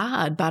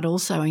hard, but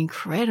also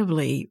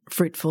incredibly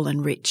fruitful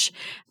and rich.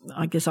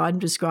 I guess I'm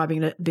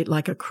describing it a bit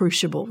like a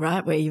crucible,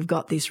 right, where you've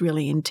got this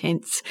really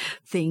intense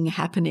thing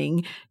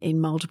happening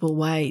in multiple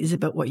ways,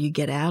 but what you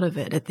get out of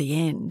it at the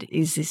end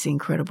is this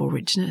incredible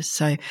richness.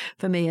 So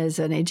for me as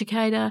an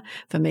educator,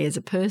 for me as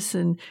a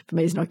person, for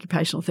me as an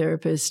occupational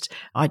therapist,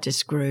 I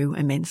just grew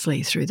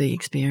immensely through the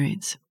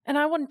experience. And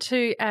I want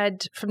to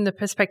add, from the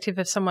perspective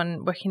of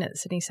someone working at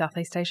Sydney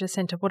Southeast Asia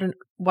Centre, what a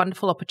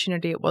wonderful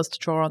opportunity it was to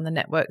draw on the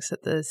networks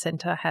that the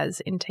centre has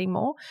in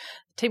Timor.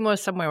 Timor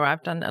is somewhere where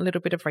I've done a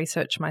little bit of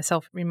research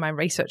myself in my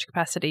research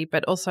capacity,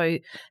 but also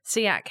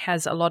SSEAC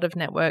has a lot of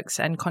networks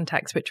and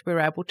contacts which we were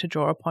able to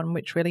draw upon,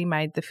 which really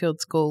made the field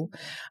school,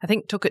 I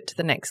think, took it to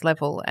the next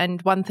level.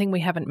 And one thing we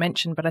haven't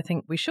mentioned, but I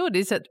think we should,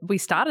 is that we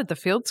started the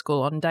field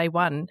school on day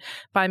one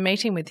by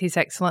meeting with His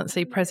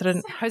Excellency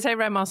President Jose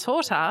Ramos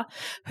Horta,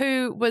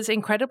 who was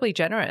incredibly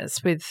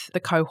generous with the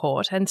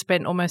cohort and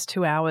spent almost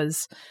 2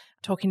 hours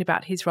talking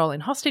about his role in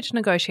hostage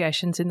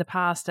negotiations in the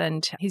past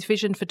and his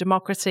vision for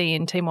democracy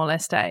in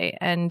Timor-Leste.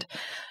 And,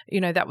 you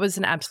know, that was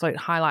an absolute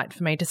highlight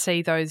for me to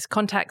see those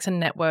contacts and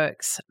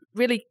networks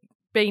really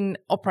being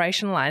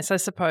operationalised, I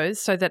suppose,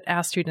 so that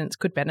our students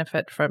could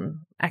benefit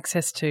from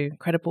access to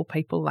incredible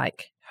people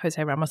like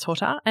Jose Ramos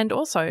Horta and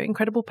also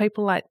incredible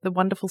people like the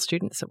wonderful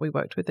students that we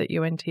worked with at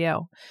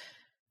UNTL.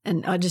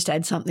 And I just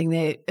add something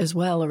there as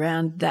well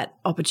around that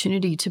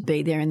opportunity to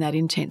be there in that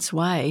intense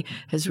way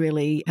has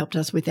really helped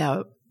us with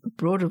our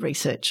broader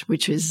research,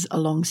 which is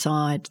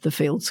alongside the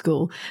field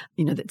school,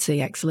 that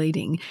SSEAC's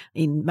leading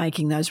in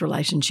making those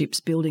relationships,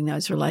 building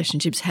those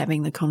relationships,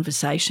 having the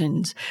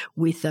conversations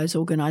with those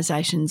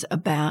organisations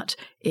about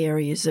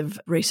areas of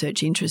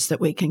research interest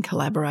that we can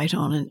collaborate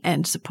on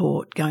and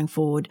support going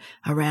forward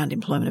around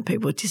employment of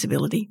people with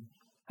disability.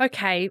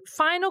 Okay,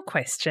 final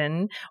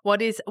question.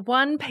 What is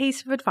one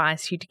piece of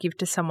advice you'd give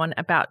to someone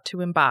about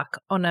to embark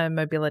on a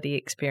mobility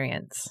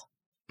experience?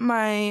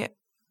 My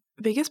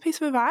biggest piece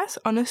of advice,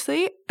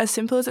 honestly, as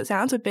simple as it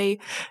sounds, would be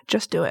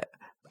just do it.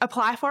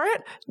 Apply for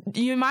it.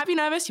 You might be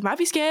nervous. You might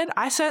be scared.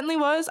 I certainly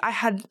was. I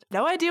had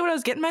no idea what I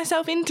was getting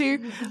myself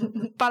into,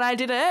 but I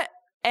did it.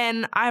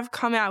 And I've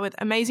come out with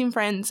amazing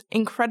friends,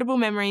 incredible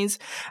memories,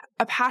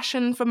 a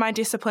passion for my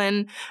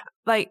discipline,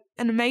 like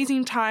an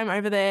amazing time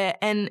over there,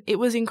 and it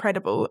was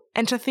incredible.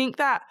 And to think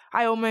that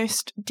I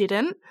almost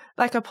didn't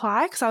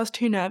apply because I was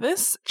too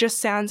nervous just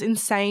sounds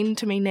insane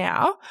to me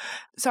now.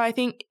 So I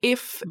think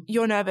if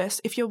you're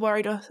nervous, if you're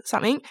worried or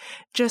something,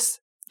 just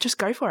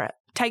go for it.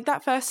 Take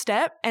that first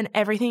step and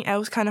everything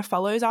else kind of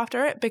follows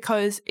after it,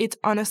 because it's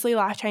honestly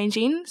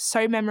life-changing,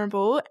 so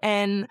memorable,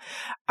 and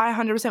I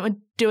 100% would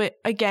do it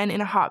again in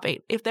a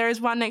heartbeat. If there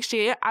is one next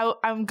year,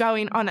 I'm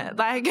going on it.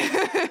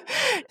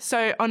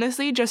 So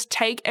honestly, just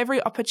take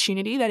every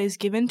opportunity that is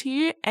given to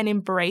you and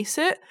embrace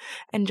it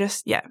and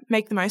just,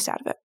 make the most out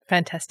of it.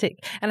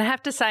 Fantastic. And I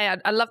have to say,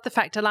 I love the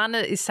fact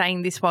Alana is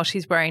saying this while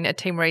she's wearing a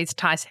Timorese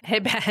Thais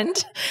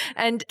hairband,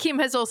 and Kim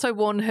has also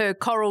worn her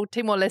coral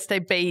Timor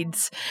Leste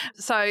beads.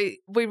 So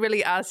we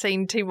really are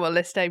seeing Timor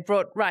Leste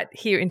brought right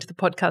here into the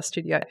podcast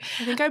studio.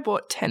 I think I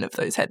bought 10 of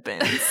those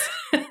headbands.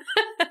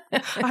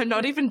 I'm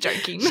not even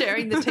joking.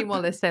 Sharing the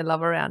Timor Leste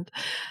love around.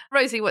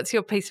 Rosie, what's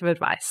your piece of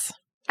advice?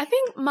 I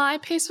think my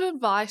piece of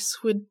advice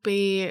would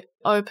be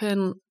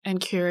open and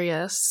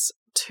curious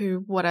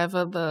to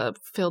whatever the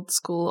field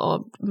school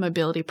or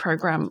mobility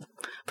program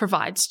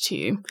provides to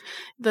you.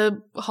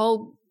 The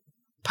whole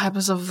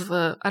purpose of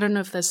I don't know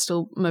if there's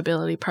still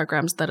mobility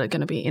programs that are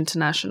going to be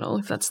international,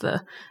 if that's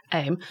the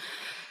aim.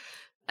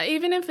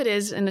 Even if it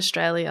is in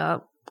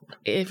Australia,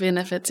 even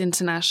if it's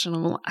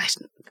international,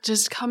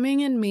 just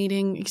coming and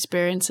meeting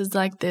experiences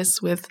like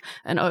this with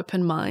an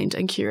open mind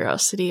and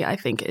curiosity, I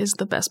think, is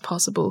the best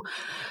possible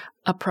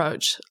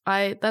approach.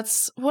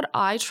 That's what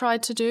I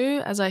tried to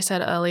do. As I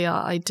said earlier,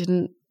 I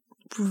didn't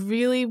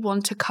really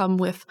want to come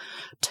with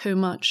too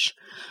much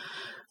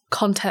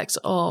context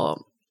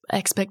or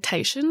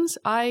expectations.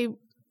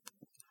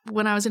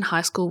 When I was in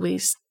high school, we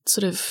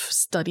sort of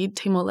studied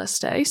Timor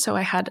Leste, so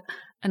I had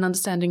an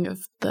understanding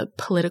of the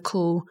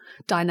political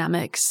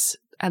dynamics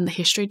and the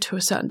history to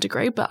a certain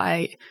degree, but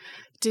I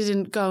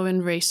didn't go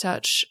and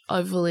research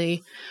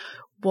overly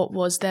what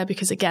was there,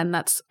 because again,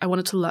 I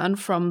wanted to learn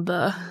from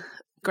the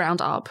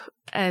ground up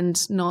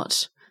and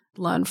not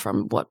learn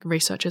from what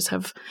researchers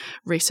have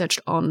researched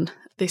on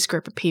this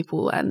group of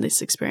people and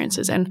these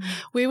experiences. And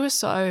we were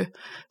so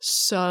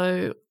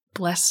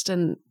blessed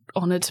and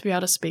honoured to be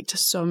able to speak to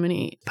so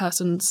many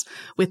persons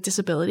with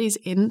disabilities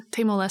in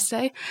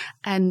Timor-Leste.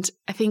 And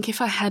I think if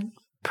I had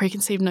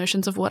preconceived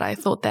notions of what I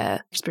thought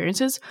their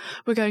experiences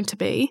were going to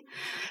be,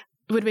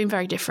 it would have been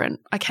very different.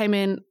 I came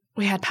in,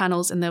 we had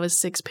panels, and there was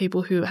 6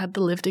 people who had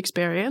the lived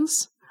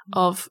experience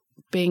of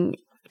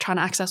trying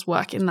to access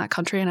work in that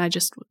country, and I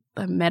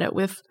met it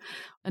with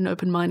an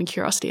open mind and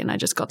curiosity, and I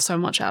just got so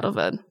much out of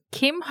it.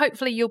 Kim,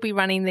 hopefully you'll be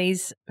running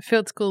these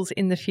field schools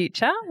in the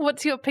future.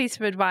 What's your piece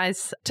of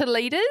advice to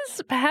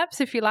leaders, perhaps,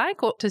 if you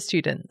like, or to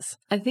students?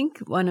 I think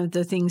one of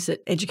the things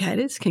that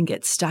educators can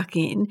get stuck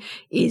in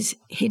is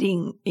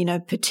hitting,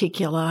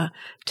 particular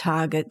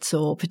targets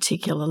or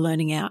particular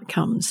learning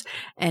outcomes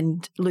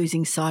and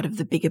losing sight of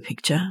the bigger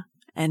picture.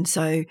 And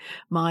so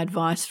my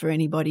advice for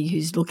anybody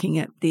who's looking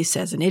at this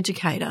as an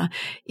educator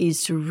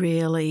is to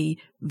really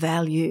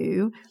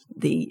value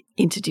the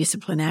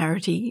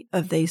interdisciplinarity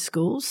of these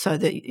schools, so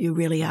that you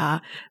really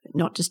are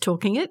not just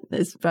talking it,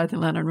 as both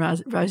Alana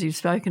and Rosie have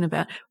spoken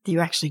about, that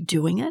you're actually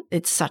doing it.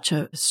 It's such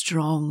a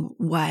strong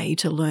way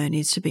to learn,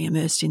 is to be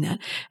immersed in that.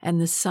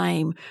 And the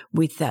same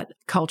with that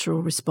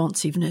cultural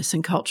responsiveness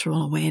and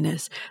cultural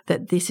awareness,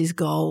 that this is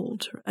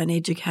gold. An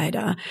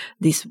educator,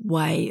 this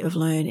way of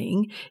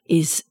learning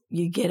is,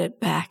 you get it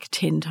back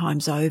 10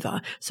 times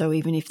over. So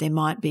even if there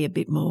might be a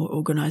bit more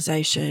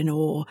organisation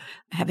or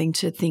having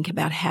to think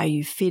about how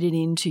you fit it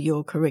into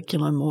your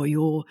curriculum or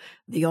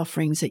the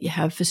offerings that you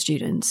have for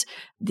students,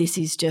 this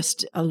is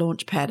just a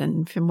launch pad.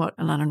 And from what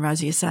Alana and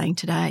Rosie are saying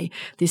today,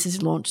 this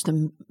has launched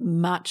them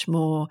much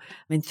more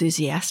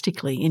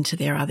enthusiastically into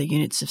their other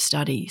units of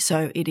study.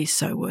 So it is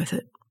so worth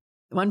it.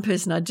 One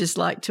person I'd just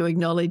like to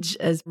acknowledge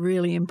as a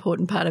really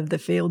important part of the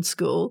field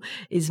school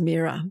is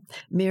Mira.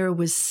 Mira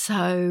was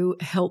so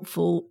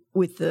helpful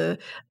with the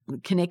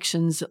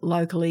connections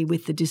locally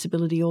with the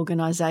disability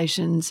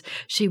organisations.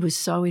 She was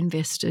so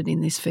invested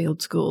in this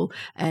field school,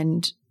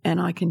 and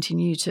I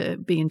continue to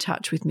be in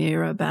touch with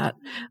Mira about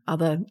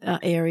other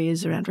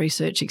areas around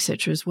research,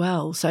 etc. as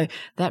well. So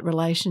that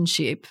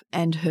relationship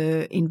and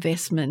her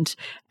investment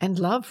and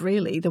love,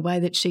 really, the way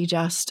that she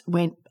just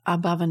went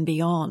above and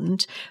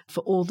beyond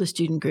for all the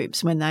student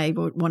groups when they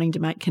were wanting to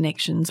make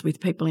connections with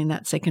people in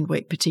that second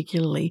week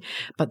particularly,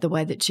 but the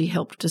way that she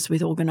helped us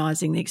with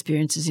organising the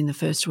experiences in the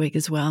first week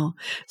as well.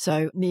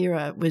 So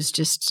Mira was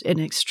just an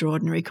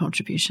extraordinary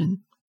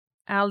contribution.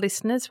 Our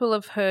listeners will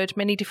have heard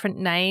many different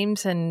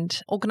names and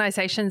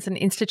organisations and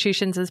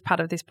institutions as part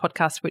of this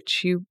podcast,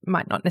 which you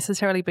might not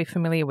necessarily be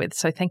familiar with.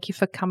 So thank you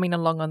for coming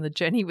along on the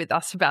journey with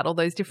us about all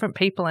those different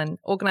people and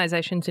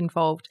organisations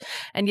involved.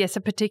 And yes,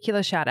 a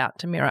particular shout out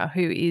to Mira,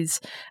 who is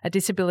a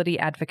disability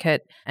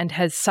advocate and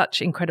has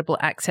such incredible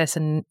access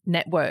and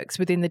networks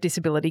within the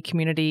disability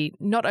community,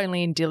 not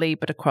only in Dili,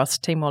 but across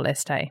Timor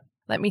Leste.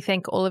 Let me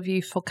thank all of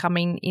you for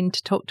coming in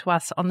to talk to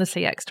us on the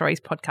SSEAC Stories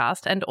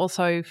podcast, and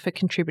also for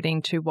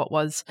contributing to what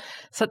was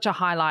such a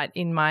highlight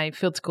in my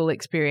field school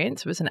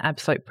experience. It was an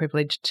absolute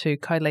privilege to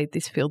co-lead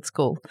this field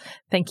school.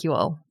 Thank you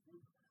all.